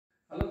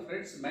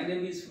friends, my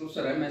name is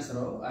Professor M.S.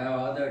 Rao. I have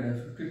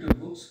authored 52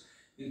 books,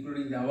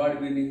 including the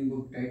award-winning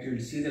book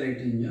titled See the Light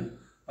in You,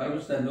 for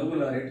which the Nobel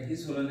laureate,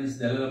 His Holiness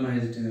Dalai Lama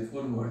has written a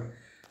foreword.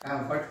 I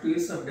have 42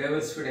 years of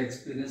diversified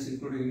experience,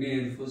 including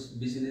Indian Air Force,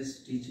 business,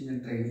 teaching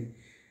and training.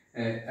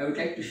 I would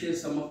like to share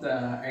some of the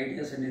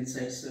ideas and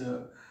insights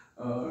to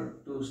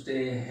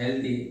stay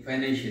healthy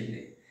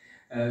financially.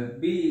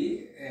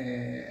 Be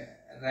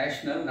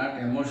rational, not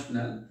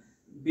emotional.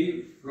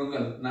 Be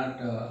frugal, not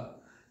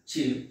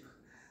cheap.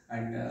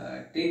 And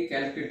take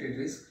calculated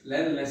risk.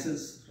 Learn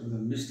lessons from the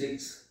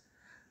mistakes.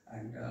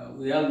 And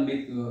we all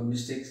make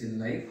mistakes in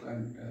life,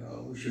 and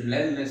we should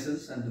learn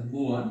lessons and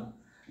move on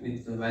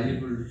with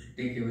valuable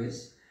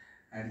takeaways.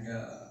 And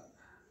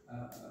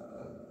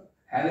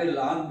have a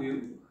long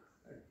view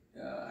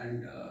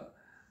and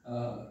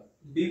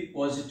be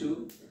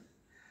positive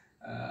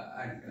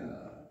and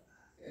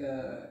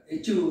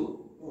achieve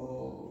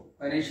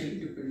financial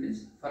independence.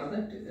 For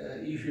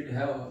that, you should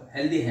have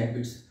healthy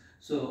habits.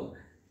 So,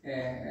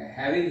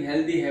 having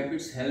healthy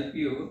habits help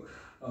you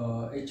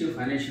achieve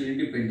financial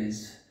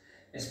independence.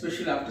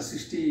 Especially after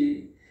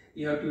 60,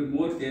 you have to be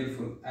more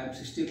careful. I am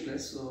 60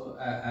 plus, so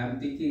I am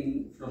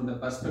thinking from the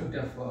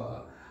perspective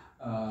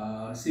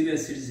of senior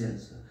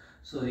citizens.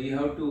 So you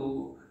have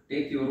to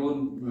take your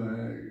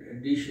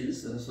own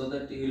decisions so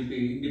that you will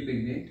be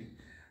independent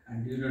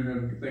and you don't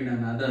have to depend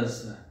on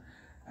others.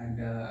 And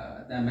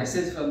the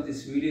message from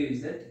this video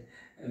is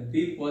that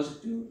be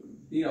positive,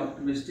 be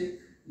optimistic,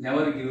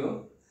 never give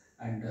up,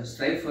 and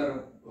strive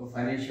for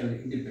financial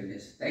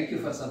independence. Thank you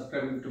for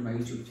subscribing to my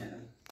YouTube channel.